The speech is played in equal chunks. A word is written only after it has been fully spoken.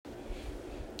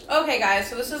Okay, guys,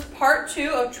 so this is part 2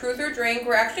 of Truth or Drink.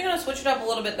 We're actually going to switch it up a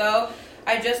little bit, though.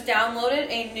 I just downloaded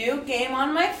a new game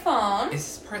on my phone. Is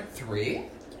this part 3?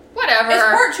 Whatever. It's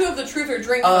part 2 of the Truth or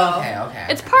Drink, though. Oh, okay.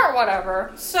 It's part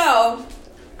whatever. So,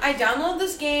 I downloaded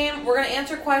this game. We're going to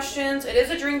answer questions. It is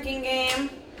a drinking game.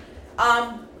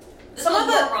 Some of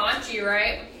the raunchy,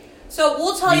 right? So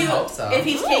we'll tell you hope so. if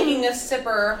he's taking a sip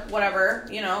or whatever,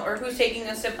 or who's taking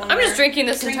a sip when I'm we're just drinking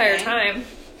this entire drinking. time.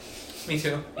 Me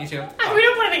too. We don't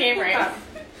play the game right.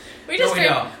 We just we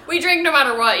drink. don't. We drink no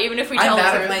matter what, even if we I'm tell the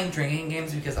bad at truth. playing drinking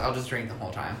games because I'll just drink the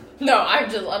whole time. No, I'm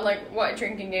like, what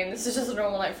drinking game? This is just a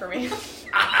normal night for me.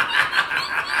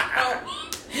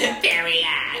 Period.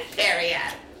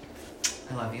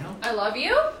 I love you. I love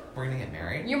you. We're gonna get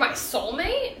married. You're my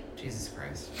soulmate. Jesus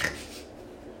Christ.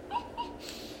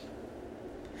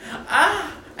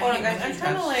 Hold on, guys. I'm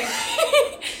trying to like.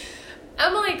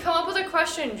 Emily, come up with a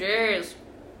question, jeez.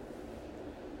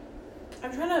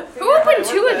 I'm trying to. Who opened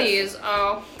 2 of these?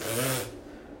 Oh.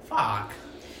 Fuck.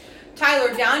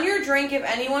 Tyler, down your drink if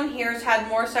anyone here's had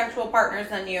more sexual partners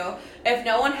than you. If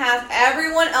no one has,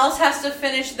 everyone else has to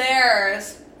finish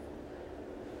theirs.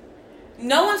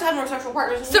 No one's had more sexual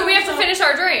partners. So we have to finish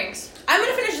our drinks. I'm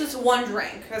gonna finish this one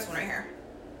drink. This one right here.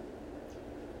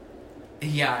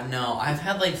 Yeah, no. I've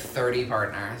had like 30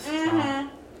 partners. So Mm-hmm.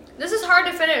 This is hard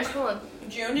to finish. Hold on.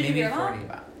 June, did you maybe hear 40, that?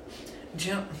 but...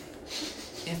 June,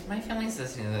 if my family's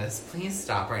listening to this, please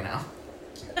stop right now.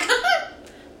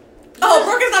 Oh,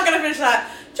 Brooke is not gonna finish that.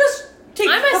 Just take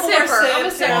I'm a a couple more sipper. I'm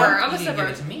a sips. sipper. You I'm a can give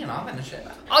sipper. it to me and I'll finish it.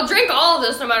 I'll drink all of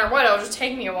this no matter what. It'll just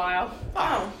take me a while.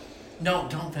 Oh. No,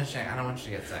 don't finish it. I don't want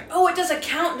you to get sick. Oh, it does a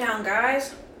countdown,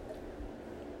 guys.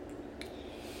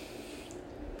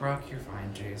 Brooke, you're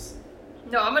fine, jeez.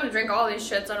 No, I'm gonna drink all these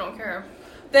shits. I don't care.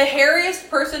 The hairiest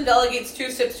person delegates 2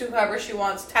 sips to whoever she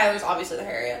wants. Tyler's obviously the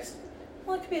hairiest.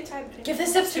 Well, it could be a tie between. Give the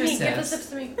sips to 2 me. Give the sips. sips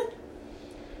to me.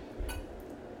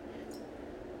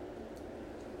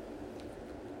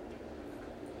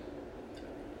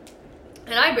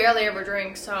 And I barely ever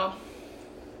drink, so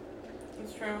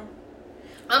That's true.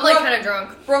 I'm like Brooke- kind of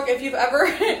drunk. Brooke, if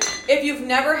you've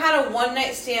never had a one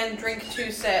night stand, drink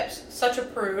 2 sips. Such a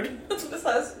prude. That's what it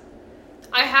says.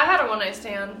 I have had a one night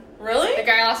stand. Really? The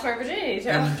guy I lost my virginity to.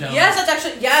 And don't. Yes, that's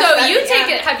actually yes. So that- you take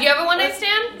yeah. it. Have you ever one night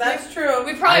stand? That's true.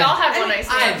 We probably all have I one mean, night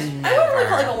stands. I've I wouldn't really never.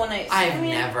 call it like a one night stand. I've I mean,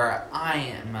 never. I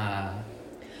am.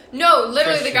 No,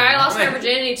 literally, the Christian guy I lost my woman.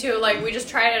 virginity to, like, we just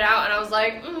tried it out, and I was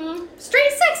like,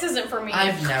 straight sex isn't for me.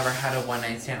 I've never had a one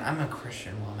night stand. I'm a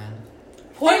Christian woman.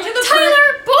 Point to the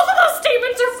Tyler, both of those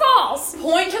statements are false.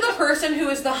 Point to the person who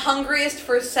is the hungriest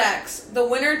for sex. The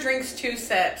winner drinks 2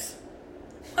 sips.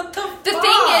 What the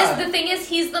The thing is,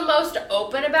 he's the most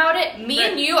open about it. Me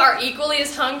and you are equally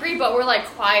as hungry, but we're like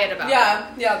quiet about it.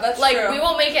 Yeah, that's Like, true. we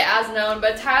won't make it as known,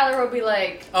 but Tyler will be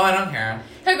like, Oh, I don't care.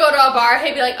 he'll go to a bar,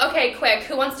 he'll be like, okay, quick,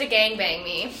 who wants to gangbang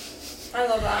me? I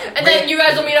love that. And then you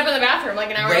guys will meet up in the bathroom like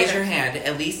an hour Raise later. your hand.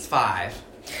 At least 5.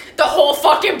 The whole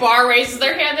fucking bar raises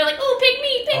their hand. They're like, oh, pick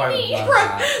me, pick Oh, I me. love Brooke,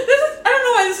 I don't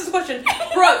know why this is a question.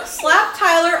 Brooke, slap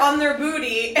Tyler on their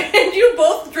booty and you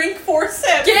both drink 4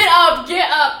 sips. Get up, get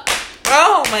up.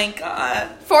 Oh my god.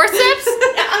 4 sips?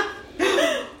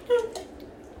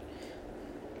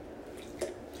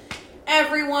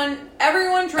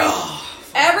 Everyone drink.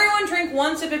 Everyone drink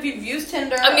 1 sip if you've used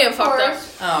Tinder. I'm getting of fucked up.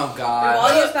 course. Oh, We all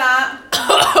God. use that.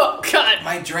 Oh, God.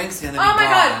 My drink's gonna be Oh my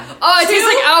gone. God. Oh, it tastes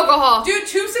Two? like alcohol. Do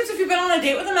 2 sips if you've been on a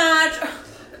date with a match.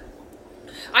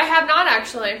 I have not,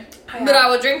 actually. have. But I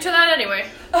will drink to that anyway.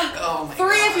 Oh, my 3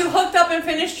 God. if you hooked up and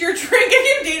finished your drink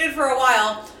if you dated for a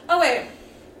while. Oh wait.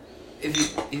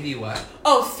 If you what?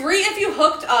 Oh, 3 if you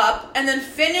hooked up and then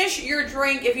finish your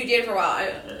drink if you dated for a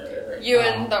while. You Oh.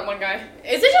 and that one guy.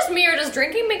 Is it just me or does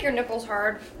drinking make your nipples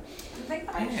hard? I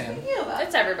think I am.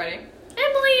 It's everybody.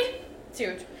 Emily. It's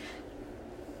huge.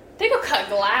 People cut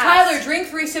glass. Tyler, drink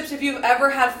 3 sips if you've ever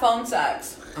had phone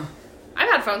sex. I've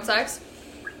had phone sex.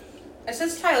 It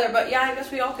says Tyler, but yeah, I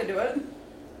guess we all could do it.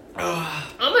 Ugh.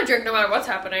 I'm gonna drink no matter what's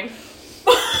happening.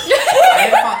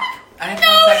 I have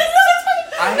fun sex.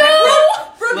 I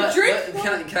have Brooke, Let-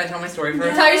 drink. can I tell my story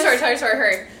first? Tell your story,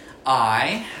 hurry.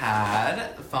 I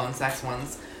had phone sex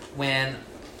once when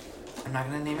I'm not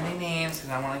gonna name any names because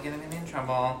I don't want to get anybody in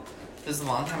trouble. This is a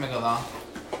long time ago though.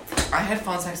 I had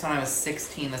phone sex when I was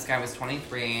 16. This guy was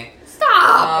 23.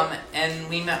 Stop! And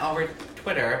we met over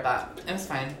Twitter, but it was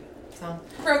fine. So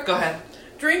Brooke, go ahead.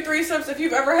 drink 3 sips if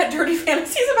you've ever had dirty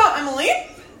fantasies about Emily.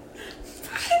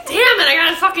 Damn it, I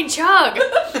gotta fucking chug.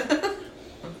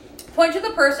 Point to the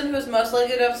person who is most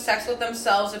likely to have sex with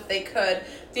themselves if they could.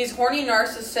 These horny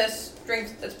narcissists drink.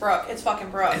 It's Brooke. It's fucking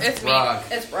Brooke. It's me. Brooke.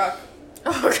 It's Brooke.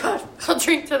 Oh god, I'll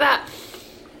drink to that.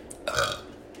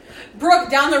 Brooke,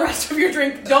 down the rest of your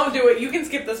drink. Don't do it. You can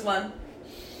skip this one.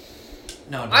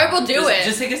 No, no. I will do it.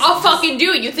 Just take a sip. I'll fucking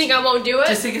do it. You think I won't do it?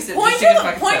 Just take a sip. Point Just take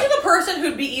a fucking to sip. the person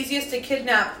who'd be easiest to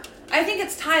kidnap. I think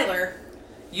it's Tyler.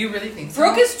 You really think so?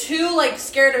 Brooke is too like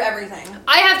scared of everything,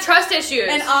 I have trust issues.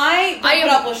 and I don't put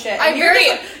up with shit. I'm And you're very-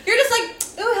 just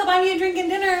like, ooh, he'll buy me a drink and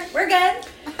dinner. We're good.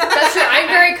 That's true. I'm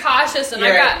very cautious, and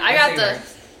I got the.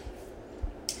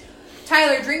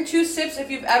 Tyler, drink 2 sips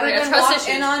if you've ever I got been trust walked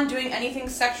in issues. on doing anything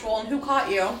sexual, and who caught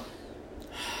you?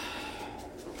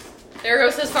 There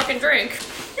goes his fucking drink.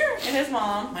 And his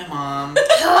mom. My mom.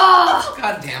 Ugh.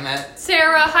 God damn it.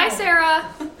 Sarah, hi Sarah.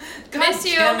 God Miss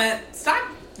you. damn it. Stop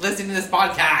listening to this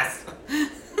podcast.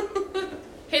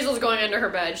 Hazel's going under her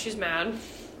bed. She's mad.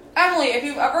 Emily, if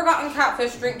you've ever gotten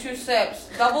catfish, drink 2 sips.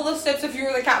 Double the sips if you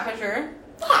were the catfisher.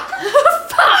 Fuck.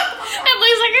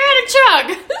 Emily's like, I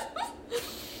gotta chug.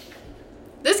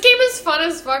 This game is fun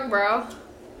as fuck, bro.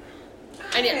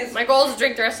 My goal is to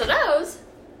drink the rest of those.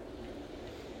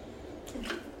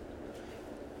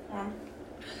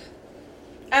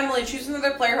 Emily, choose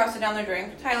another player who has to down their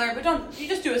drink. Tyler, but you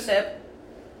just do a sip.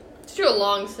 Let's do a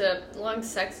long sip. Long,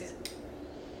 sexy sip.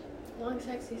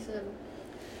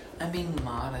 I'm being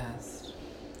modest.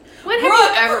 When have Brooke.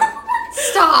 you ever...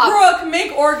 Stop. Brooke,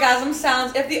 make orgasm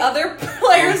sounds. If the other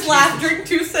players laugh, drink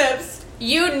 2 sips.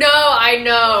 You know, I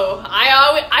know.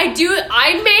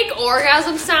 I make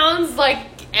orgasm sounds like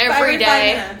every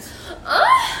day. 5 minutes.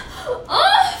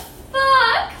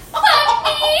 Fuck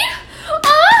me.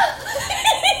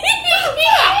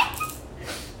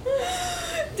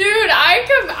 Dude,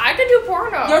 I could do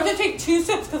porno. You have to take 2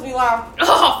 sips because we laughed.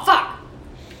 Oh, fuck.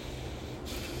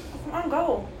 Come on,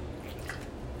 go.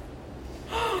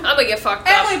 I'm gonna get fucked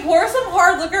up. Emily, pour some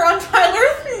hard liquor on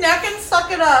Tyler's neck and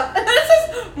suck it up. And this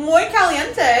is muy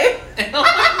caliente.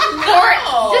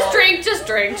 Or, just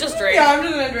drink. Yeah, I'm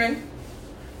just gonna drink.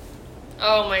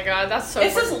 Oh my god, that's so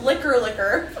This funny. is liquor.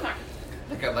 Liquor.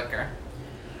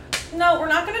 No, we're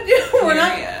not gonna do. We're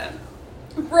not.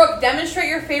 Period. Brooke, demonstrate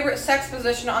your favorite sex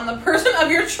position on the person of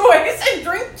your choice and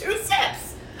drink 2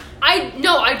 sips. I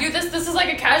do this. This is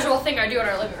like a casual thing I do in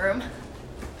our living room.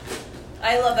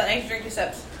 I love that. I need to drink 2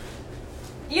 sips.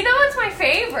 You know it's my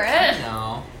favorite.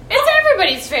 No. It's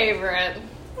everybody's favorite.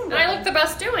 And I look the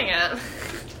best doing it.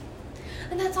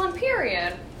 And that's on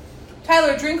period.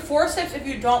 Tyler, drink 4 sips if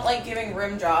you don't like giving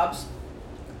rim jobs.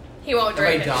 He won't If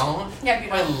drink I it. don't, Yeah, if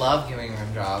you I don't. love giving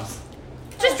rim jobs.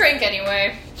 Just drink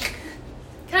anyway.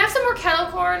 Can I have some more kettle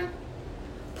corn?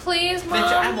 Please, Mom?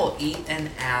 Bitch, I will eat an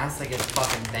ass like it's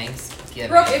fucking Thanksgiving.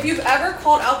 Brooke, if you've ever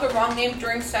called out the wrong name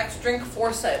during sex, drink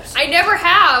 4 sips. I never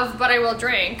have, but I will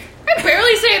drink. I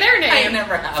barely say their name. I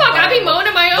never have. Fuck, but I be will.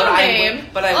 moaning my But own I name.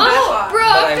 would- But I Oh, will. Brooke,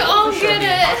 but I will don't for sure get be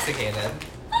it. intoxicated.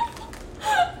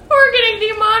 We're getting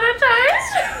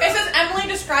demonetized. It says, Emily,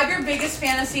 describe your biggest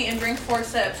fantasy and drink 4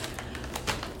 sips.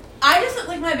 I just,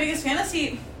 like, my biggest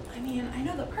fantasy, I mean, I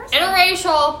know the person.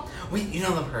 Interracial. Wait, you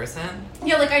know the person?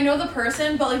 Yeah, like, I know the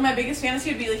person, but, like, my biggest fantasy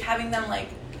would be, like, having them, like,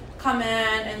 come in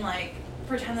and, like,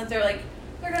 pretend that they're, like,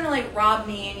 they're gonna, like, rob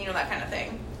me and, you know, that kind of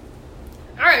thing.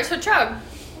 Alright, so chug.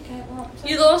 Okay, well,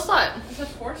 You little slut. it says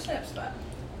 4 sips, but...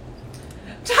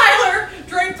 Tyler,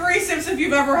 drink 3 sips if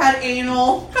you've ever had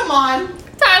anal. Come on.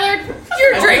 Tyler,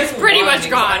 your I drink's only pretty one much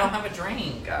because I don't gone. have a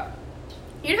drink.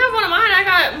 You have one of mine. I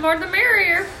got more the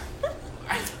merrier.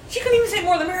 She couldn't even say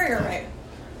more the merrier,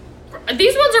 right?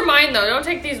 These ones are mine, though. Don't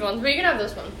take these ones, but you can have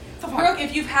this one. Brooke,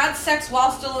 if you've had sex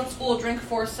while still in school, drink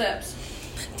 4 sips.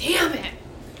 Damn it.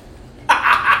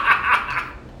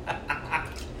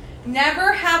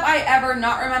 Never have I ever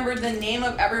not remembered the name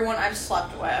of everyone I've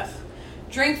slept with.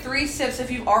 Drink 3 sips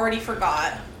if you've already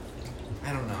forgot.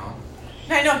 I don't know.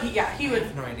 I know, he I would.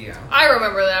 have no idea. I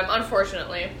remember them,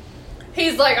 unfortunately.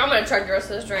 He's like, I'm gonna chug the rest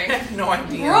of this I drink. have no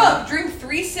idea. Brooke, drink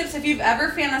 3 sips if you've ever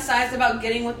fantasized about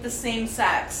getting with the same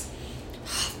sex.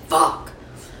 Fuck.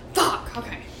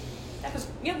 Okay. Because,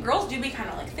 you know, girls do be kind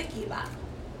of like thicky about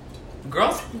it.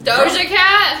 Girls? Doja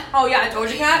Cat? Oh, yeah,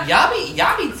 Doja Cat.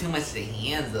 Y'all be too much to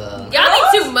handle. Y'all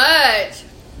What? need too much.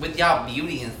 With y'all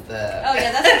beauty and stuff. Oh,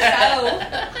 yeah, that's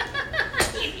a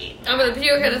show. I'm gonna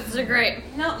puke it. This is great.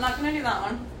 No, not gonna do that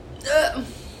one.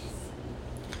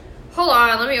 Hold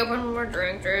on, let me open one more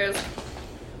drink, Drews.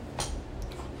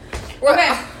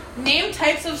 Okay, name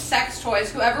types of sex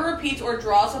toys. Whoever repeats or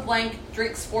draws a blank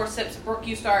drinks 4 sips. Brooke,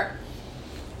 you start.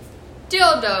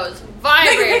 Dildos, No,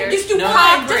 vibrators, you just do No. one.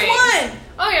 cock Just rings. one.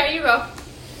 Oh yeah, you go.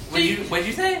 What'd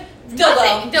you say?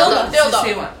 Nothing. Dildo. Just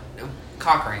say one.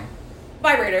 Cock ring.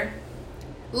 Vibrator.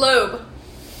 Lube.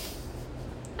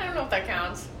 I don't know if that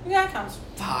counts. Yeah, it counts.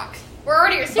 Fuck. We're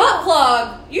already Butt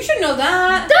plug. You should know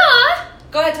that. Duh.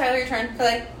 Go ahead, Tyler, your turn.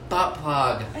 Play. butt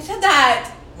plug. I said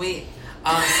that. Wait,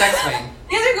 sex swing.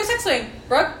 Yeah, there you go, sex swing.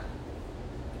 Brooke?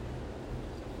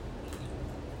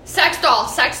 Sex doll.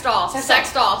 Sex doll. Sex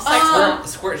Sex doll. doll. Sex doll.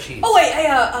 Squirt sheets. Oh, wait,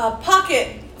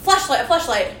 pocket. A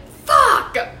flashlight.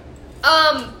 Fuck.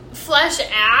 Flesh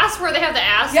ass, where they have the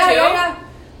ass Yeah, too. yeah.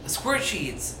 Squirt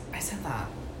sheets. I said that.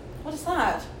 What is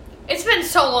that? It's been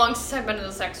so long since I've been to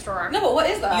the sex store. No, but what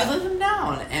is that? You lift them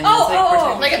down, and Oh, it's like oh,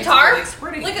 oh. protective Like a sheets tarp? for, like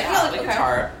squirting. Like a- yeah, yeah, like okay. a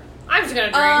tarp. I'm just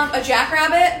gonna drink. A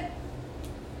jackrabbit?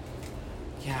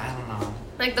 Yeah, I don't know.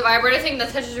 Like the vibrator thing that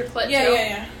touches your clit Yeah, too.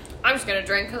 yeah. I'm just gonna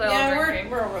drink because I Yeah, love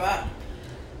drinking. we're over that.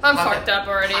 I'm Pocket- fucked up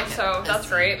already, pocket so that's pussy.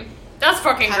 great. That's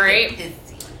fucking Pocket great. pussy.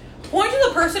 Point to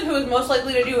the person who is most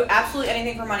likely to do absolutely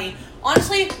anything for money.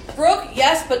 Honestly, Brooke,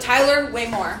 yes, but Tyler, way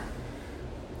more.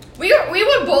 We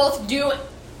would both do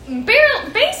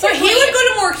basically. So he would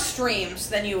go to more extremes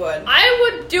than you would.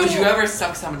 I would do. Would you ever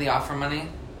suck somebody off for money?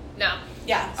 No.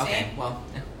 Yeah, see? Okay, well,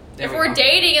 yeah. There If we we're go.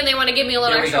 dating and they want to give me a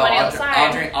little There we extra go. money on I'll, the dr-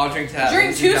 side. I'll drink to that. Drink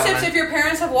ladies 2 and sips gentlemen. if your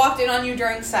parents have walked in on you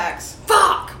during sex.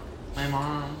 Fuck. My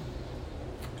mom.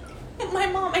 My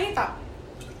mom, I hate that.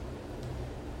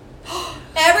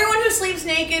 Everyone who sleeps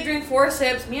naked, drink 4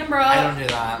 sips. Me and bro. I don't do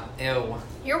that. Ew.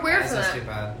 You're weird That for is so that.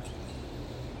 stupid.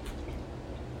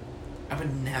 I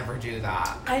would never do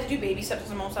that. I had to do baby steps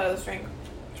as I'm almost out of this drink.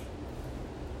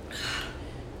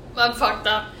 I'm fucked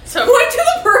up. So Point to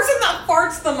the person that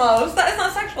farts the most. That is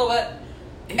not sexual, but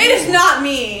it is Ew. not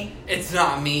me. It's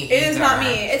not me. It is not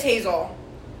either. me. It's Hazel.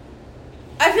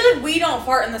 I feel like we don't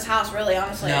fart in this house, really,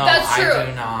 honestly. No. that's I true.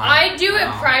 do not. I do it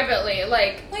No. privately,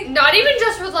 like not even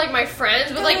just with like my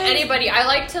friends, but like Guys. anybody. I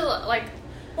like to like.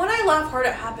 When I laugh hard,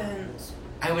 it happens.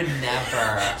 I would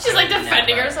never. She's I like would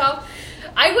defending never. herself.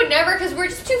 I would never, because we're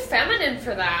just too feminine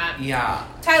for that. Yeah.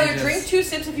 Tyler, I just- drink 2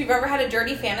 sips if you've ever had a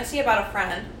dirty fantasy about a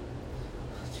friend.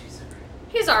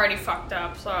 He's already fucked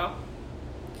up, so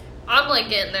I'm like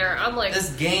getting there. I'm like, This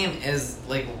game is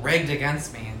like rigged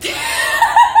against me.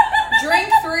 Drink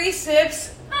 3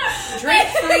 sips. Drink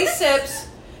 3 sips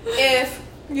if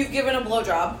you've given a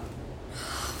blowjob.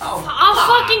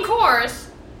 Oh, fucking course.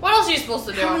 What else are you supposed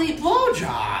to do? How many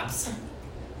blowjobs?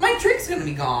 My drink's gonna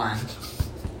be gone.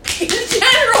 In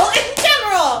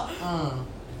general.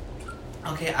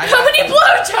 Okay, How many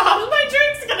blowjobs? My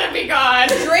drink's gonna be gone.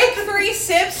 Drink 3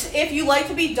 sips if you like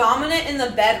to be dominant in the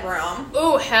bedroom.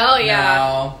 Ooh, hell yeah.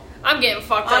 No, I'm getting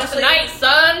fucked Honestly- up tonight,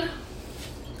 son.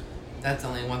 that's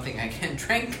only one thing I can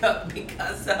drink up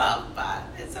because of, but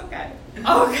it's okay.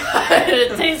 Oh god,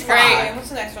 it tastes Okay, great. what's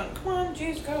the next one? Come on,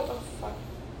 jeez, go. Oh, fuck.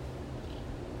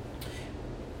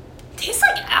 Tastes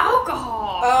like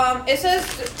alcohol. It says.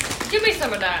 Give me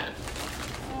some of that.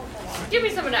 Oh, come on. Give me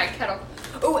some of that kettle.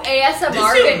 Ooh,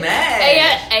 ASMR. This is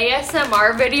mad.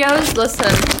 ASMR videos.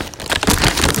 Listen.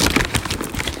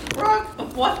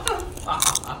 Brooke, what the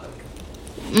fuck?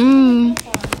 Mmm.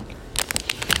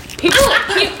 People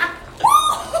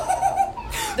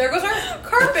There goes our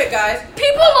carpet, guys.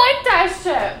 like that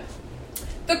shit.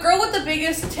 The girl with the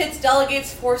biggest tits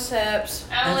delegates 4 sips.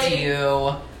 That's Ellie.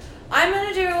 you. I'm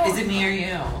gonna do. Is it me or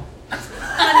you?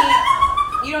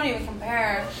 Honey, you don't even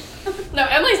compare. No,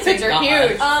 Emily's tits are Thank God.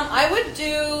 huge. I would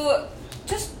do.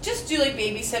 Just do like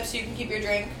baby sips so you can keep your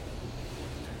drink.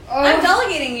 Oh. I'm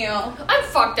delegating you. I'm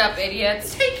fucked up,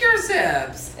 idiots. Take your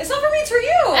sips. It's not for me, it's for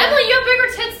you. Emily, you have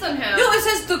bigger tits than him. No, it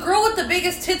says the girl with the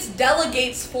biggest tits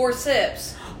delegates 4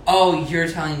 sips. Oh, you're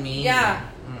telling me? Yeah.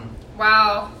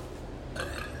 Wow.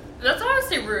 That's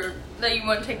honestly rude that you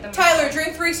wouldn't take them. Tyler,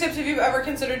 drink 3 sips if you've ever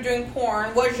considered doing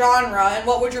porn. What genre and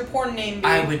what would your porn name be?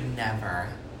 I would never.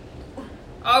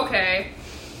 Okay.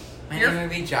 My You're- name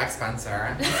would be Jack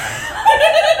Spencer.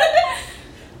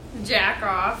 Jack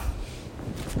off.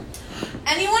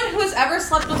 Anyone who has ever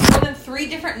slept with more than 3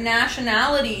 different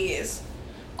nationalities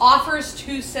offers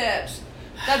 2 sips.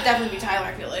 That'd definitely be Tyler,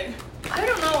 I feel like. I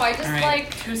don't know. I just All right,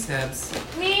 like 2 sips.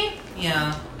 Me?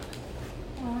 Yeah.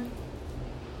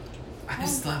 I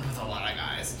slept with a lot of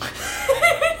guys.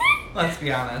 Let's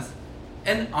be honest.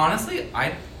 And honestly,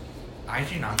 I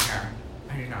do not care.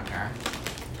 I do not care.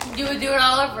 You would do it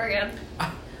all over again.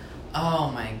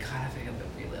 Oh my god, if I could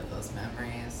relive those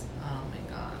memories. Oh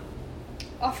my god.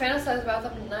 I'll fantasize about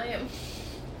them tonight.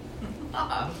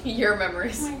 Ah. Your Oh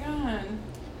memories. my god.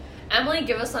 Emily,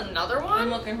 give us another I'm one.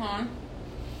 looking on.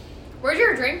 Where'd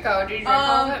your drink go? Did you drink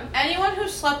all of it? Anyone who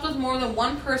slept with more than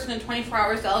 1 person in 24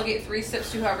 hours, delegate 3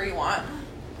 sips to whoever you want.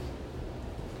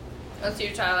 That's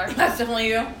you, Tyler. That's definitely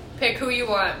you. Pick who you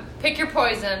want. Pick your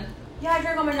poison. Yeah, I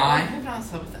drank all my I have not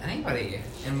slept with anybody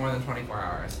in more than 24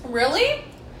 hours. Really?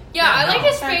 Yeah, I no.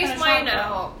 like to Try and space finish mine off,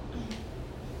 out.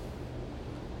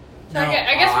 So No,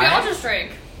 I guess we all just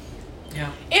drink.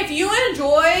 Yeah. If you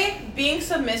enjoy being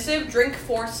submissive, drink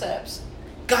 4 sips.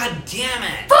 God damn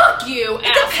it! Fuck you,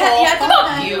 asshole. Yeah, it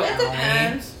Fuck depends. you. It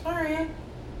depends. Sorry.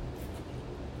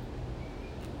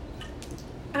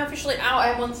 I'm officially out. I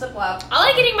have 1 sip left. I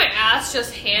like getting my ass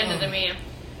just handed to me.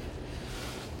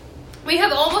 We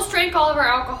have almost drank all of our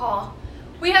alcohol.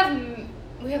 We have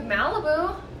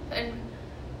Malibu, and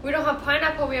we don't have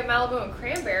pineapple. We have Malibu and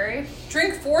cranberry.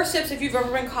 Drink 4 sips if you've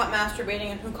ever been caught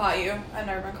masturbating, and who caught you? I've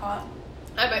never been caught.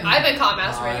 I've been caught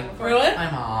masturbating before. Really?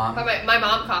 My mom. But my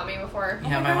mom caught me before.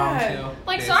 Yeah, Oh my my mom God. too.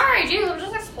 Like, Jeez. sorry, geez, I'm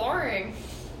just exploring.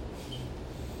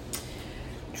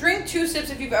 Drink 2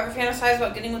 sips if you've ever fantasized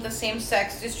about getting with the same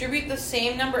sex. Distribute the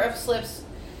same number of sips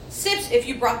if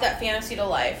you brought that fantasy to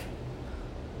life.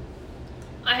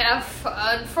 I have,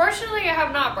 unfortunately, I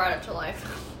have not brought it to life.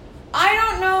 I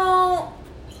don't know.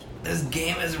 This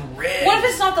game is rigged. What if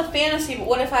it's not the fantasy, but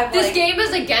what if I've This like... game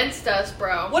is against us,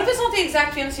 bro. What if it's not the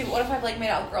exact fantasy, but what if I've like made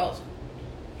out with girls?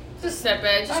 Just snip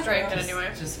it. Just Okay. drink it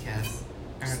anyway. Just kiss.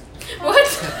 What?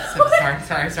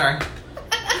 Sorry.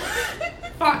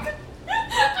 Fuck.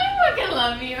 I fucking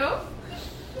love you.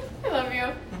 I love you.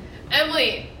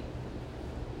 Emily,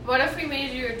 what if we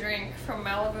made you a drink from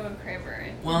Malibu and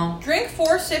cranberry? Well, Drink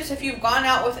 4 sips if you've gone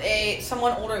out with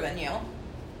someone older than you.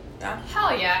 Yeah.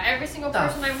 Hell yeah, every single the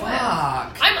person I'm with.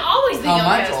 fuck? I'm always the How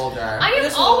youngest. much older? I am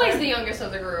This always older. the youngest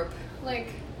of the group. Like,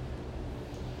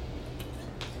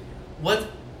 What?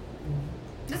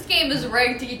 this game is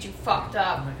rigged to get you fucked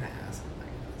I'm up. not gonna ask. I'm not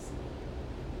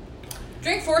gonna ask.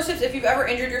 Drink 4 sips if you've ever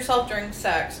injured yourself during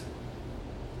sex.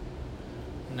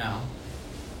 No.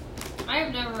 I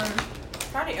have never.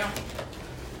 Proud of you.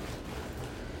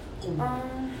 Hold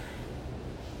on.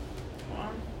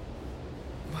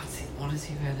 What has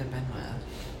he guys have been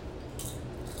with?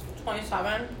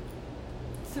 27.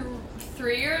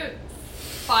 3 or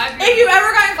 5 years. If you've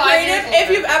ever gotten 5 years creative, if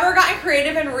older. you've ever gotten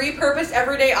creative and repurposed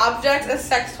everyday objects as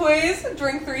sex toys,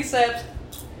 drink 3 sips.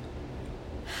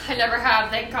 I never have.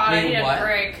 Thank God. I Wait, need a what?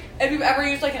 break. If you've ever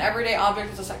used like an everyday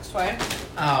object as a sex toy.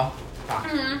 Oh, fuck.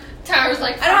 Mm-hmm. Tyler's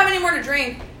like, I don't have any more to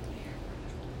drink.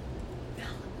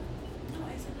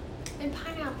 and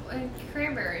pineapple and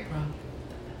cranberry. Bro.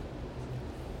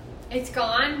 It's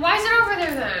gone. Why is it over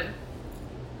there then?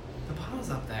 The bottle's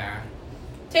up there.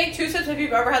 Take 2 sips if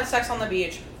you've ever had sex on the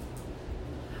beach.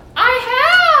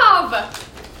 I have.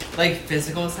 Like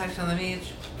physical sex on the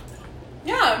beach?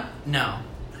 Yeah. No.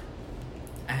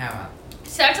 I haven't.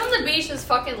 Sex on the beach is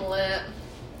fucking lit.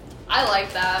 I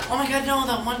like that. Oh my god, no,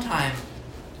 that one time.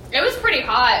 It was pretty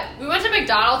hot. We went to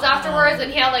McDonald's afterwards, and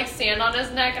he had like sand on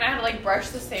his neck, and I had to like brush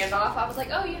the sand off. I was like,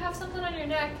 "Oh, you have something on your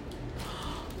neck."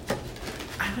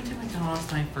 I went to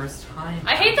McDonald's my first time.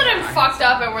 I hate that I'm fucked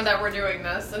up and that we're doing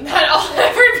this, and that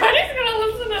everybody's gonna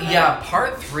listen to this. Yeah,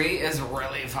 part 3 is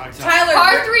really fucked up. Tyler,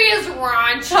 Part 3 is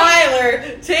raunchy.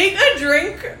 Tyler, take a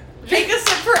drink. Take a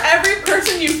sip for every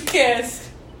person you've kissed.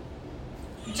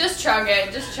 Just chug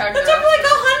it. Just chug That's it. over like My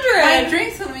 100.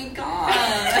 drink's gonna be gone.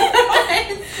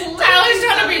 Tyler's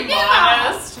trying to be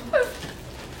modest.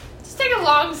 Just take a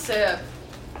long sip.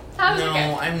 Tyler's No,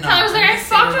 like, I'm not. Tyler's like, I'm I just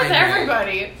fucked saving with my drink.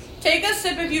 everybody. Take a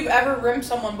sip if you've ever rimmed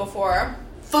someone before.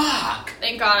 Fuck!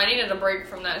 Thank God, I needed a break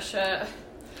from that shit.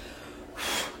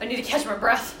 I need to catch my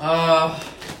breath. Oh.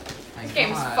 My This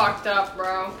game's God. fucked up,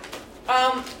 bro.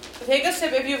 Take a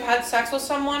sip if you've had sex with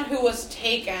someone who was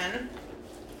taken.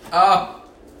 Oh.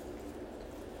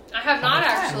 I have not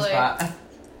actually. But-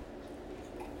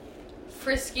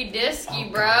 Frisky disky,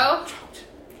 Oh, bro. God.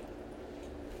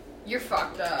 You're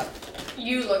fucked up.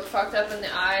 You look fucked up in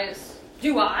the eyes.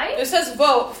 Do I? It says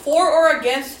vote for or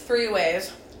against 3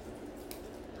 ways.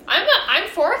 I'm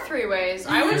for 3 ways.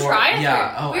 I would For- try it.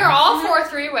 yeah, oh, we are all for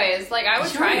 3 ways. Like I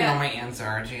would You try already know it. my answer,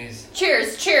 jeez.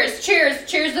 Cheers, cheers, cheers,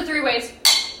 cheers to 3 ways.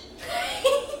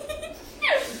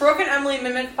 Brooke and Emily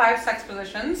mimic 5 sex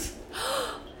positions.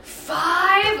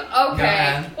 5? Go Okay.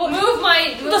 ahead. Well, move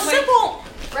my. The simple.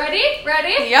 Ready?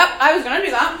 Ready? Yep, I was gonna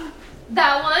do that.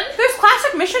 That one. There's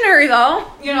classic missionary though.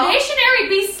 You know. Missionary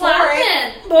be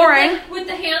slapping. Boring. With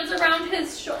the hands around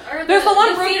his shoulder. There's the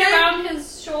one the feet broken- around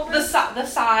his shoulder. The side.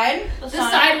 The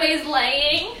sideways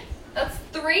laying. That's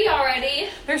 3 already.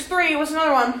 There's 3. What's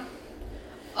another one?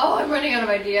 Oh, I'm running out of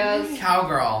ideas.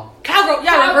 Cowgirl. Cowgirl.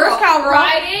 Yeah, reverse cowgirl.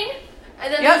 Riding.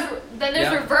 And then Yep. there's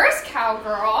Yep. reverse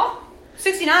cowgirl.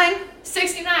 69.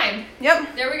 69.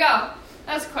 Yep. There we go.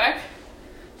 That was quick.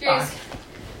 Jeez. Fuck.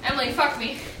 Emily, fuck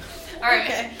me. Alright.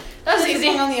 Okay. That was This is easy.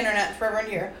 going on the internet for everyone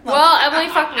to hear. Well, Emily,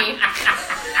 fuck me. Give me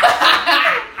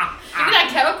that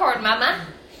kettle corn, mama.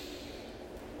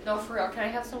 No, for real. Can I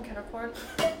have some kettle corn?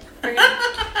 Bring it.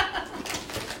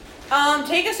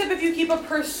 Take a sip if you keep a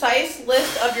precise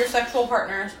list of your sexual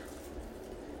partners.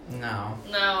 No.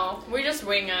 No, we just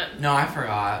wing it. No, I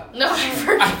forgot. No, I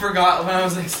forgot. I forgot when I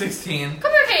was like 16.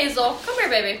 Come here, Hazel. Come here,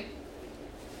 baby.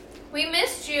 We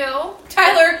missed you.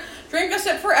 Tyler, drink a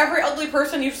sip for every ugly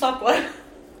person you've slept with.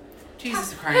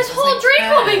 Jesus Christ. His there's whole like drink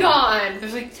 10. will be gone.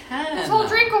 There's like 10. His whole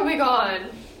drink will be gone.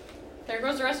 There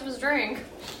goes the rest of his drink.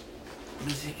 I'm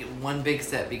gonna take one big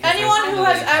sip because Anyone there's who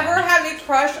has literally 10. ever had a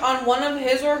crush on one of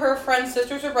his or her friends,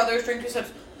 sisters, or brothers, drink 2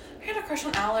 sips. I had a crush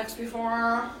on Alex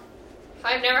before.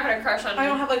 I've never had a crush on. I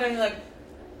don't have like any like.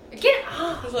 Get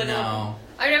out. Just, like, No.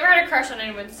 I've never had a crush on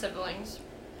anyone's siblings.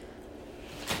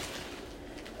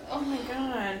 Oh my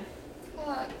god.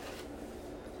 What?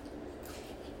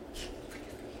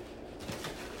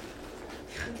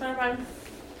 I'm trying to find.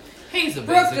 He's a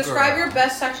Brooke, basic describe girl. your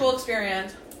best sexual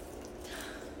experience.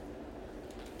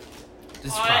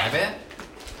 Describe it.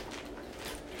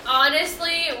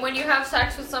 Honestly, when you have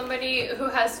sex with somebody who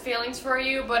has feelings for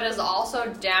you but is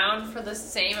also down for the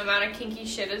same amount of kinky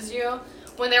shit as you,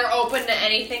 when they're open to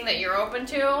anything that you're open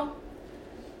to.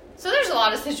 So there's a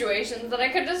lot of situations that I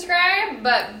could describe,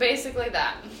 but basically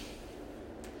that.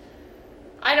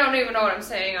 I don't even know what I'm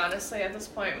saying, honestly, at this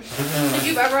point. If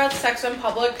you've ever had sex in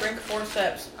public, drink 4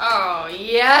 sips. Oh,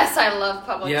 yes, I love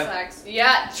public Yep. sex.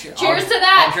 Yeah, cheers to I'll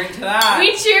that. drink to that.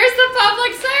 We cheers to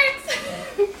public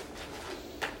sex.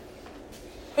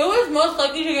 Who is most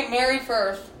likely to get married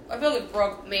first? I feel like it's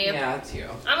Brooke. Me. Yeah, it's you.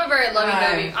 I'm a very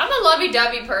lovey-dovey. I'm a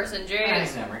lovey-dovey person, I'm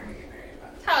jeez. never gonna get married.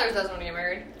 But Tyler doesn't want to get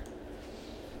married.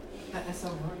 that is so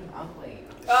rude and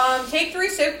ugly. Take 3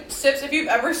 sips if you've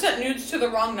ever sent nudes to the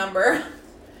wrong number.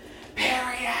 Period.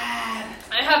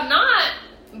 I have not,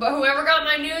 but whoever got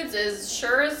my nudes is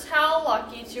sure as hell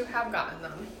lucky to have gotten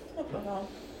them. What the hell?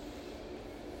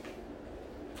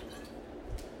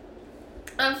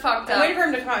 I'm fucked I'm waiting up. for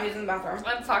him to come out. He's in the bathroom.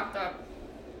 I'm fucked up.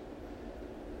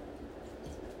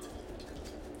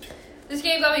 This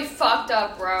game got me fucked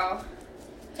up, bro.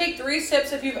 Take 3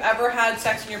 sips if you've ever had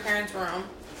sex in your parents' room.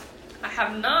 I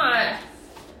have not.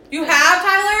 You have,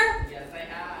 Tyler? Yes, I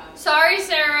have. Sorry,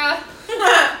 Sarah.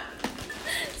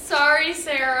 Sorry,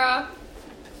 Sarah.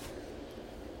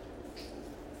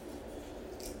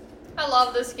 I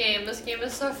love this game. This game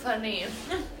is so funny.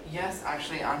 Yes,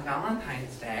 actually, on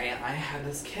Valentine's Day, I had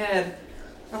this kid.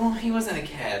 Oh, he wasn't a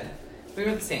kid. We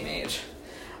were the same age.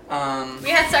 We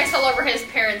had sex all over his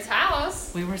parents'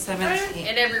 house. We were 17.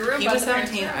 In every room. He but was the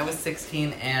parents' 17, house. I was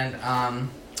 16, and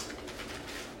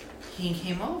he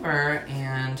came over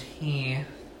and he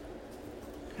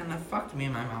kind of fucked me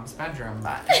in my mom's bedroom,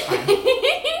 but it's fine.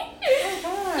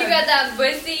 You got that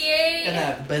pussy, eh? Got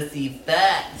that pussy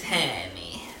fuck,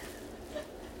 honey.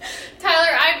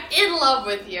 Tyler, I'm in love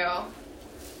with you.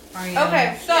 Are you?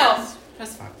 Okay, so. Yes.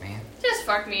 Just fuck me. Just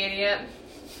fuck me, idiot.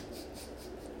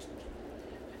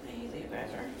 I hate that you guys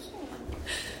are.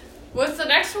 What's the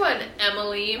next one,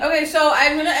 Emily? Okay, so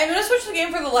I'm gonna switch the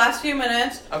game for the last few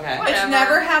minutes. Okay. What? It's Whatever.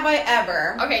 never have I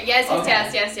ever. Okay, yes, Okay.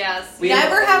 yes. We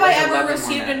Never have have I like ever 11 more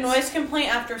received a minutes. noise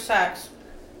complaint after sex.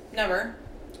 Never.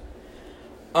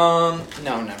 No,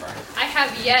 never. I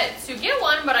have yet to get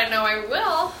one, but I know I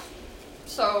will.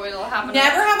 So it'll happen.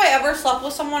 Never have I ever slept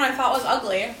with someone I thought was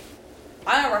ugly.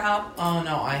 I never have. Oh,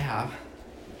 no, I have.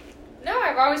 No,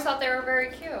 I've always thought they were very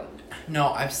cute.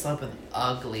 No, I've slept with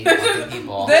ugly fucking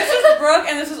people. This is Brooke,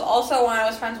 and this is also when I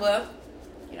was friends with,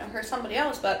 her somebody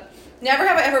else. But never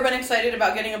have I ever been excited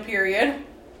about getting a period.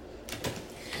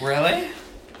 Really?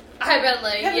 I've been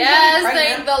like, Haven't yes, been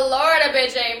thank pregnant. the Lord, a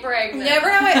bitch ain't pregnant. Never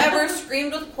have I ever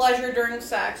screamed with pleasure during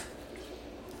sex.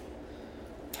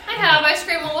 I have. I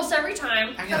scream almost every time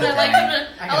I because gotta I like cry. him.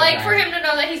 I I gotta like cry. for him to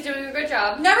know that he's doing a good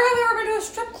job. Never have I ever been to a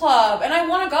strip club, and I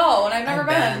want to go, and I've never I've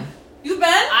been. been. You've been?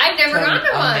 I've never So, gone to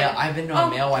a one. male- I've been to a Oh,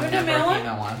 male one, you've been to a never a male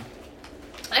female one.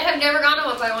 I have never gone to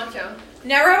one, but I want to.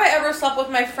 Never have I ever slept with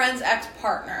my friend's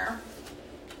ex-partner.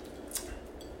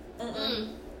 Mm.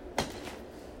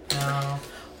 No.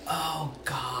 Oh,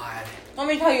 God. Let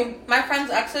me tell you, my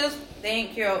friend's exes, they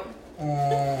ain't cute.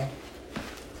 Oh.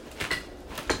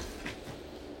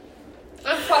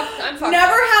 I'm fucked.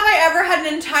 Never have I ever had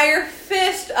an entire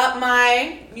fist up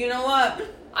my, you know what?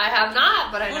 I have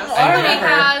not, but I know Oh, somebody never.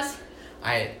 has.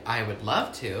 I would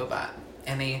love to, but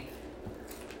any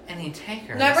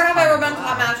takers. Never have I ever been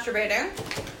wow. caught masturbating.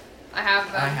 I have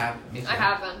been. I have. Me too. I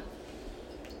have been.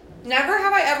 Never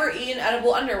have I ever eaten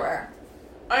edible underwear.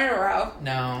 I never have.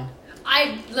 No.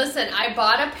 I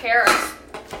bought a pair of.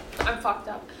 I'm fucked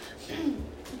up.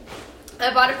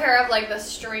 I bought a pair of like the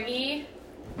stringy,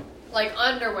 like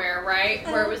underwear, right?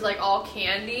 Where it was like all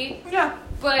candy. Yeah.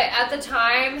 But at the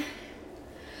time,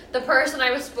 the person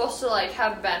I was supposed to like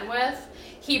have been with,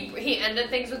 he ended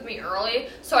things with me early,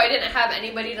 so I didn't have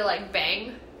anybody to like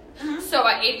bang. So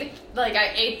I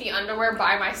ate the underwear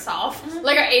by myself.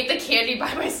 Like I ate the candy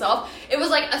by myself. It was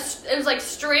like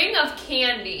string of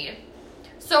candy.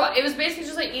 So it was basically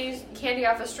just like eating candy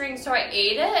off a string. So I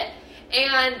ate it,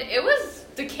 and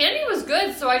the candy was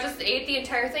good. So I just ate the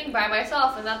entire thing by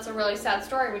myself, and that's a really sad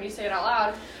story when you say it out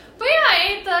loud. But yeah, I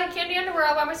ate the candy underwear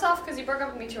all by myself because he broke up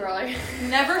with me too early.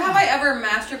 Never have I ever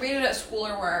masturbated at school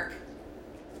or work.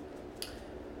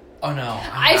 Oh no.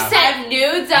 I sent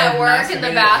nudes at work in the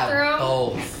masturbated bathroom. at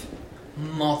both.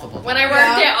 Multiple times. When I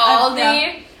worked at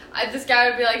Aldi, yeah. this guy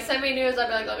would be like, send me nudes. I'd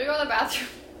be like, let me go to the bathroom.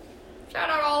 Shout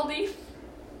out Aldi.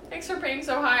 Thanks for paying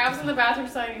so high. I was in the bathroom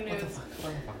sending What the nudes. fuck?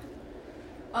 What the fuck?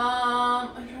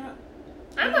 I'm trying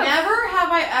to... I'm a- Never have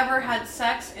I ever had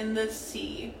sex in the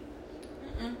sea.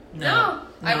 No,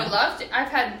 I would love to. I've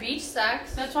had beach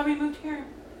sex. That's why we moved here.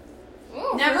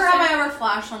 Ooh, Never first have I time. ever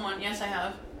flashed someone. Yes, I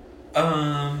have.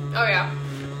 Oh yeah.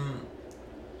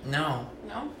 No.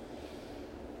 No?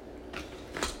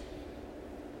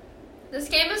 This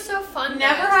game is so fun.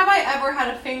 Never guys. have I ever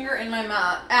had a finger in my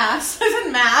ass. I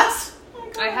said mass. Oh my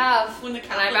God. I have, When the and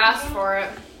cat I've looked asked at me. for it.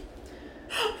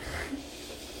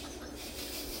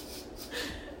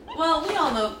 Well, we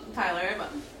all know Tyler,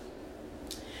 but...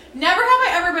 Never have I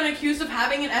ever been accused of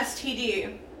having an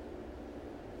STD.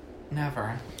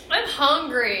 Never. I'm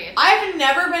hungry. I've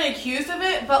never been accused of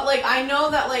it, but, like, I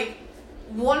know that, like,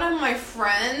 one of my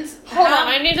friends... Hold on,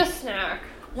 I need a snack.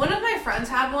 One of my friends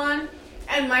had one,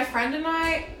 and my friend and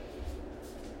I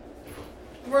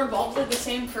were involved with the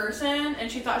same person, and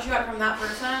she thought she got it from that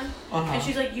person. Uh-huh. And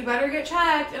she's like, you better get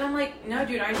checked. And I'm like, no,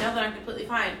 dude, I know that I'm completely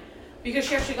fine. Because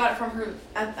she actually got it from her,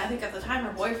 I think at the time,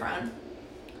 her boyfriend.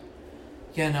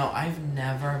 Yeah, no, I've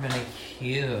never been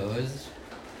accused.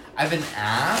 I've been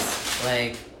asked,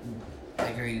 like,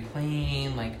 are you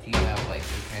clean? Like, do you have, like,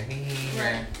 HIV?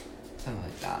 Right. Or something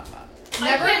like that. But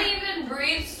Never- I can't even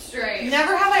breathe straight.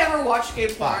 Never have I ever watched gay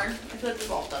Fuck. porn. I feel like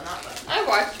we've all done that, but... I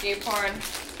watch gay porn.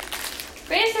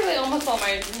 Basically, almost all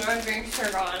my drinks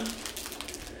are gone.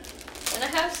 And I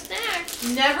have snacks.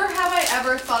 Never have I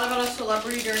ever thought about a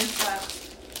celebrity during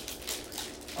sex.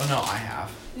 oh no, I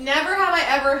have. Never have I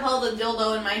ever held a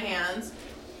dildo in my hands.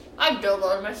 I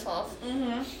dildoed myself.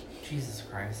 Mm-hmm. Jesus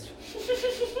Christ.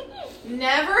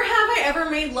 Never have I ever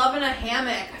made love in a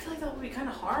hammock. I feel like that would be kind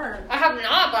of hard. I have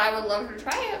not, but I would love to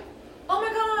try it. Oh my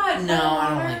God. No, I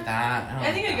don't Tyler. like that.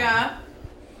 I think like I that. got.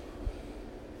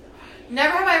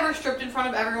 Never have I ever stripped in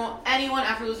front of anyone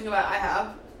after losing a bet. I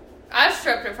have. I've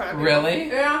stripped in front of people. Really?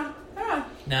 Yeah. Yeah.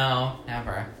 No,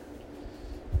 never.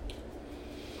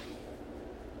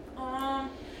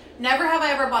 Never have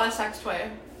I ever bought a sex toy.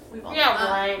 We've all Yeah, done that.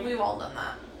 right. We've all done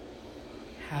that.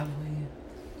 Have we?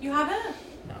 You haven't?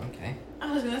 No, okay.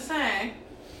 I was gonna say.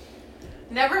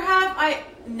 Never have I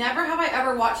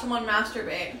ever watched someone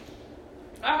masturbate.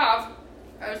 I have.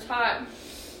 I was hot.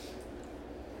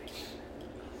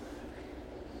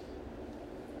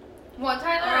 What,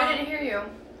 Tyler? I didn't hear you.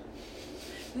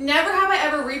 Never have I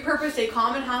ever repurposed a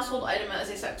common household item as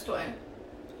a sex toy.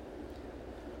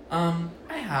 I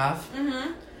have.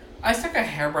 Mm-hmm. I stuck a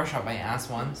hairbrush up my ass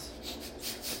once.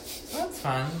 That's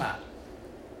fun, but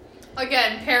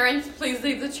Again, parents, please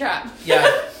leave the chat.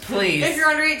 yeah, please. If you're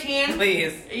under 18,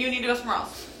 Please. you need to go somewhere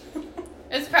else.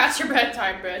 It's past your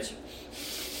bedtime, bitch.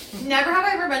 Never have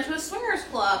I ever been to a swingers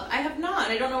club. I have not.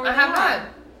 I don't know where I they have are. not.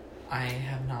 I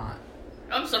have not.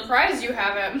 I'm surprised you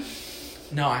haven't.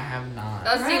 No, I have not.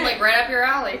 That seemed Right. like right up your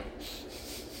alley.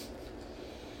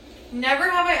 Never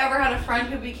have I ever had a friend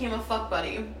who became a fuck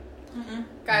buddy. Mm-mm.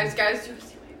 Guys, do it.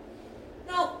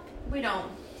 No, we don't.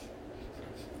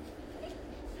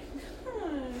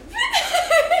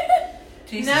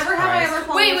 Jesus Never have I Christ. ever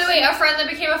fallen Wait, asleep. a friend that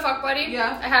became a fuck buddy?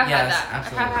 Yeah. I have had Yes, that. I have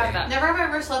absolutely. had that. Never have I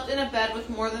ever slept in a bed with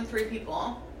more than 3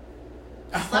 people.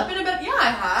 Slept in a bed? Yeah, I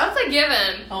have. That's a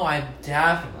given. Oh, I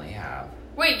definitely have.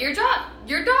 Wait, your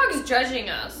dog's judging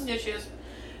us. Yeah, she is.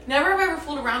 Never have I ever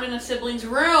fooled around in a sibling's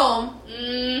room.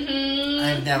 Mm-hmm.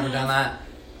 I've never done that.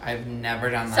 I've never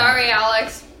done that. Sorry,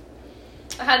 Alex.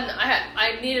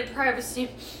 I needed privacy.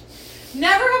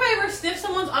 Never have I ever sniffed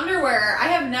someone's underwear. I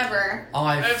have never. Oh,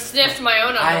 I've sniffed my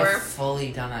own underwear. I've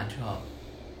fully done that to a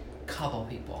couple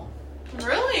people.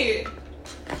 Really?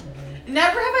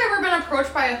 Never have I ever been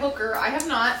approached by a hooker. I have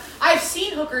not. I've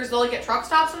seen hookers though, like at truck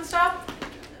stops and stuff.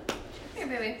 Come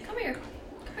here, baby. Come here.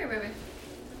 Come here, baby.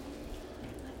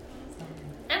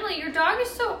 Emily, your dog is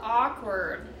so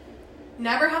awkward.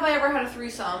 Never have I ever had a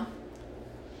threesome.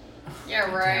 Yeah,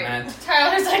 God right. damn it.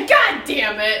 Tyler's like, God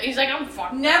damn it. He's like, I'm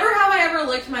fucked. Never have I ever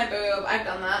licked my boob. I've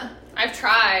done that. I've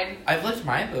tried. I've licked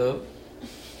my boob.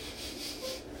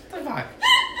 What the fuck?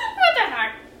 What the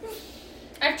heck?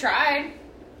 I've tried.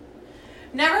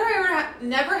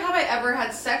 Never have I ever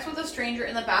had sex with a stranger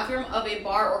in the bathroom of a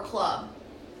bar or club.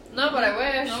 No, but I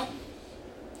wish. Nope.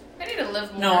 I need to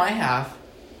live more. No, I have.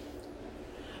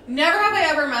 Never have I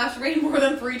ever masturbated more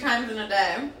than 3 times in a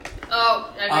day.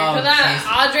 Oh, I drink to that. jeez.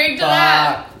 I'll drink to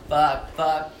that.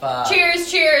 Fuck.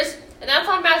 Cheers, cheers. And that's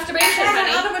on masturbation, I'm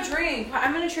honey. out of a drink.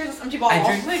 I'm gonna cheers this empty bottle. I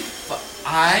drink like,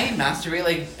 I masturbate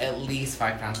like at least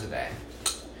 5 times a day.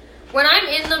 When I'm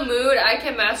in the mood, I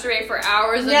can masturbate for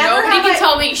hours and Never nobody have can I-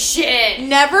 tell me shit.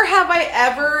 Never have I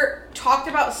ever talked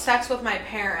about sex with my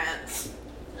parents.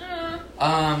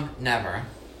 Never.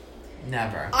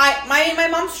 My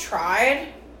mom's tried,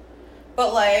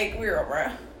 but like we were over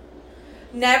it.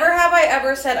 Never have I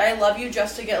ever said I love you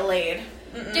just to get laid.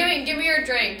 Mm-mm. Give me your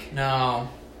drink. No.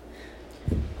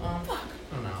 I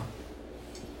don't know.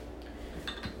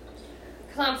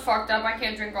 Because I'm fucked up. I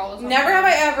can't drink all the time. Never have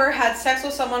I ever had sex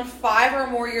with someone 5 or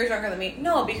more years younger than me.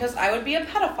 No, because I would be a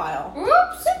pedophile.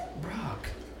 Whoops. Brock.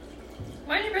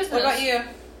 Mind your business. What about you?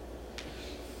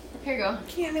 Here you go.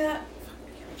 Can you hand me that?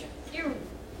 You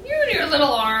and your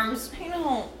little arms. I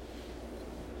know.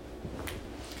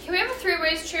 Can we have a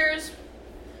 3-ways cheers?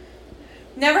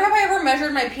 Never have I ever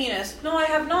measured my penis. No, I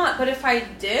have not. But if I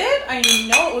did, I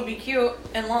know it would be cute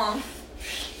and long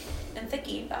and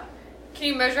thicky. Can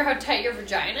you measure how tight your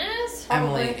vagina is?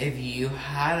 Probably. Emily, if you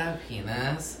had a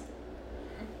penis,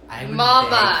 I would Mama.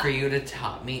 beg for you to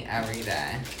top me every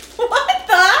day. What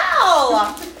the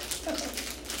hell?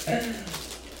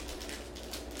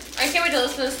 I can't wait to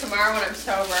listen to this tomorrow when I'm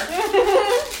sober.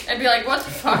 And be like, what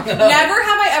the fuck? Never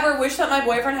have I ever wished that my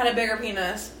boyfriend had a bigger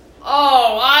penis.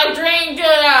 Oh, I drink to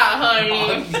that, Oh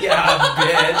honey. yeah,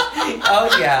 bitch.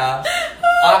 Oh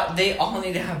yeah. They all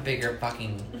need to have bigger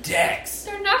fucking dicks.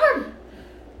 They're never...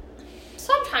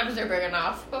 Sometimes they're big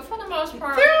enough, but for the most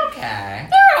part... They're okay.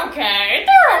 They're okay.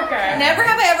 They're okay. Never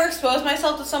have I ever exposed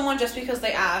myself to someone just because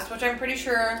they asked, which I'm pretty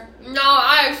sure. No,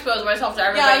 I expose myself to Yeah, I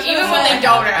everybody, was even gonna when say, they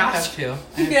don't I ask. have two.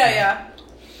 I have Yeah, two. yeah.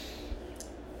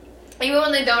 Even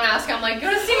when they don't ask, I'm like, you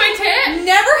wanna see my tit?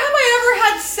 Never have I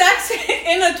ever had sex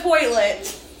in a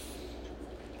toilet.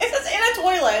 It says in a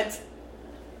toilet.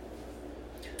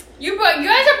 You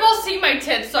guys are both seeing my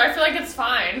tits, so I feel like it's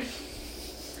fine.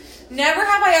 Never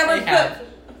have I ever I have. put.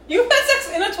 You had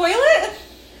sex in a toilet?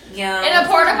 Yeah. In a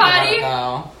porta potty?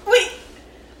 Though. Wait.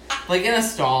 Like in a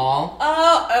stall.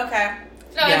 Oh, okay.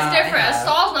 No, Yeah, it's different. I A have.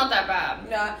 stall's not that bad.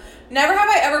 No. Never have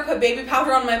I ever put baby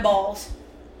powder on my balls.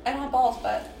 I don't have balls,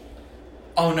 but.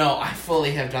 Oh no, I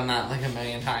fully have done that like a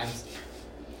million times.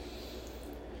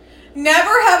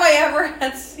 Never have I ever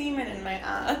had semen in my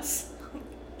ass.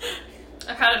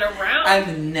 I've had it around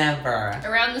I've never.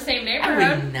 around the same I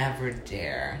neighborhood. would never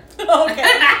dare. Okay.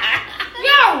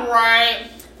 Yeah, right.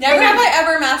 Never have I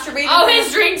ever masturbated. Oh,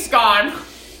 his drink's gone.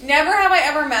 Never have I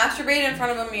ever masturbated in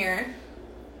front of a mirror.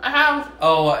 I have.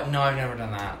 Oh no, I've never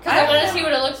done that. Because I want to see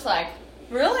what it looks like.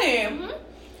 Really? Mm-hmm.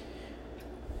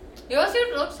 You want to see what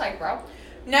it looks like, bro?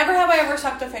 Never have I ever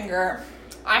sucked a finger.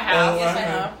 I have. Oh, Yes, I I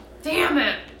have. Damn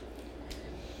it.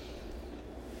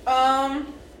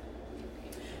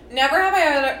 Never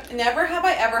have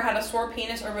I ever had a sore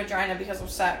penis or vagina because of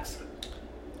sex.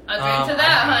 I'll drink to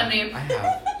that, I honey.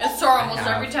 have. It's sore I almost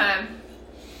have. every time.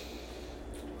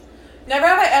 Never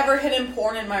have I ever hidden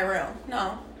porn in my room.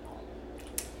 No.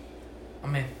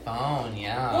 On my phone,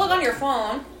 yeah. Look on your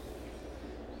phone.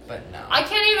 But no. I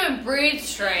can't even breathe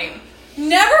straight.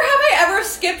 Never have I ever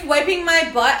skipped wiping my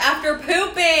butt after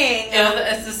pooping. Ew,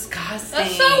 that's disgusting.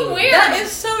 That's so weird. That is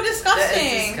so That disgusting.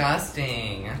 is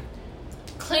disgusting.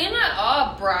 Clean it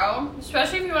up, bro.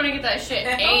 Especially if you want to get that shit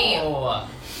ate. Oh.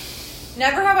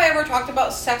 Never have I ever talked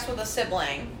about sex with a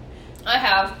sibling. I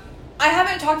have. I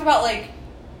haven't talked about like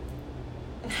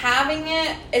having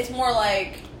it. It's more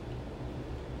like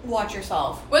watch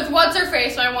yourself. With what's her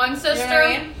face, my one sister. You know what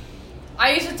I mean?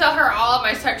 I used to tell her all of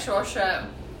my sexual shit.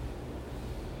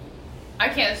 I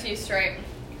can't see straight.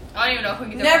 I don't even know who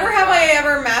can do Never it. have I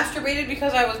ever masturbated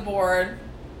because I was bored.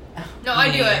 No, I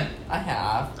do Me, it. I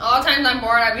have. All the times I'm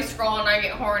bored, I be scrolling, I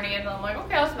get horny, and I'm like,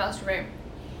 okay, let's masturbate.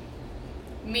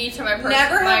 Me to my person.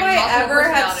 Never have my I multiple ever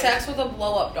had personalities. sex with a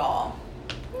blow-up doll.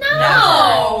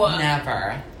 No.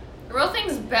 Never. The real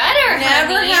thing's better.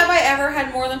 Never honey. have I ever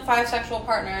had more than 5 sexual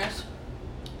partners.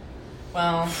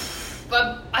 Well,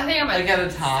 But I think I'm like at a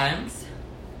time.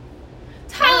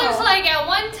 Tyler's No. like at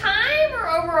one time or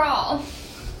overall.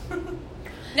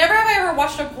 Never have I ever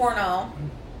watched a porno.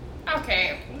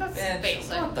 Okay, that's Bitch,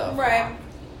 basic. what the Right.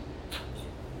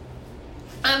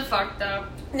 I'm fucked up.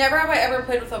 Never have I ever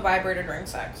played with a vibrator during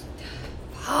sex.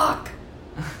 Fuck.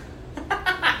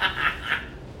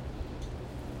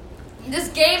 This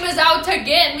game is out to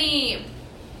get me.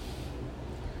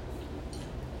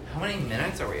 many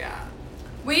minutes are we at?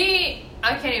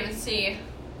 I can't even see.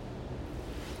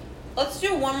 Let's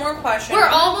do one more question. We're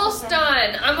almost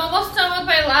done. I'm almost done with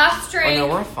my last drink. Oh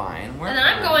no, we're fine. We're and then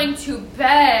I'm fine. going to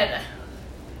bed.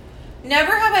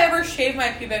 Never have I ever shaved my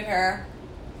pubic hair.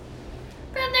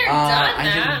 Been there, done I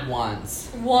that. did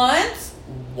once.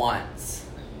 Once?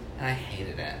 And I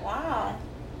hated it. Wow.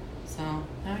 So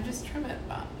now I just trim it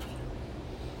back.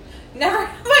 Never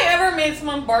have I ever made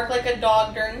someone bark like a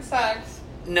dog during sex.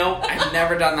 Nope, I've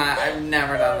never done that. I've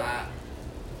never done that.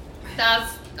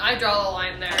 I draw the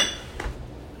line there.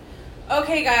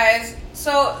 Okay, guys.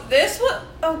 So this was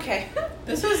okay.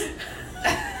 This was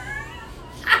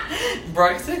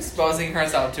Brooke's exposing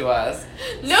herself to us.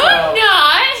 No, So, I'm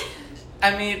not.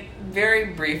 I mean,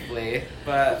 very briefly,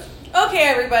 but Okay,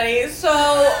 everybody. So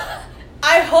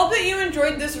I hope that you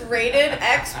enjoyed this Rated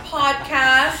X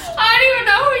podcast. I don't even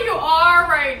know who you are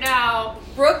right now.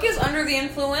 Brooke is under the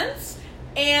influence,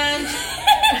 and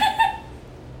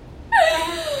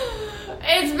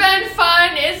It's been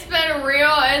fun. It's been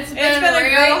real. It's been been a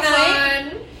real great fun.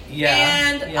 night. yeah.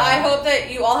 And I hope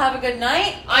that you all have a good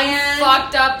night. I'm and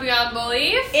fucked up beyond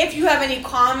belief. if you have any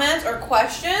comments or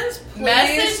questions, please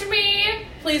Message me.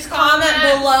 please comment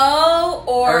Comment. below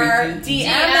or Or you can DM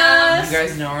DM. us. You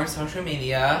guys know our social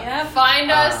media. Yeah.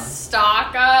 Find us.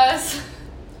 Stalk us.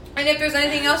 And if there's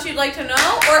anything else you'd like to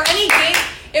know, or any game,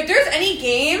 if there's any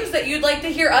games that you'd like to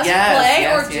hear us play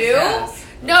or do, yes.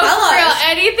 No, tell for real. us.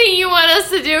 Anything you want us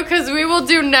to do, because we will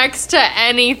do next to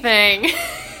anything.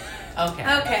 Okay.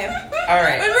 Okay. All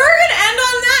right. And we're gonna end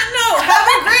on that note. Have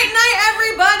a great night,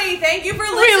 everybody. Thank you for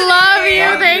listening. We love you.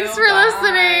 Love Thanks you. for Bye.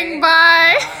 listening.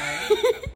 Bye. Bye.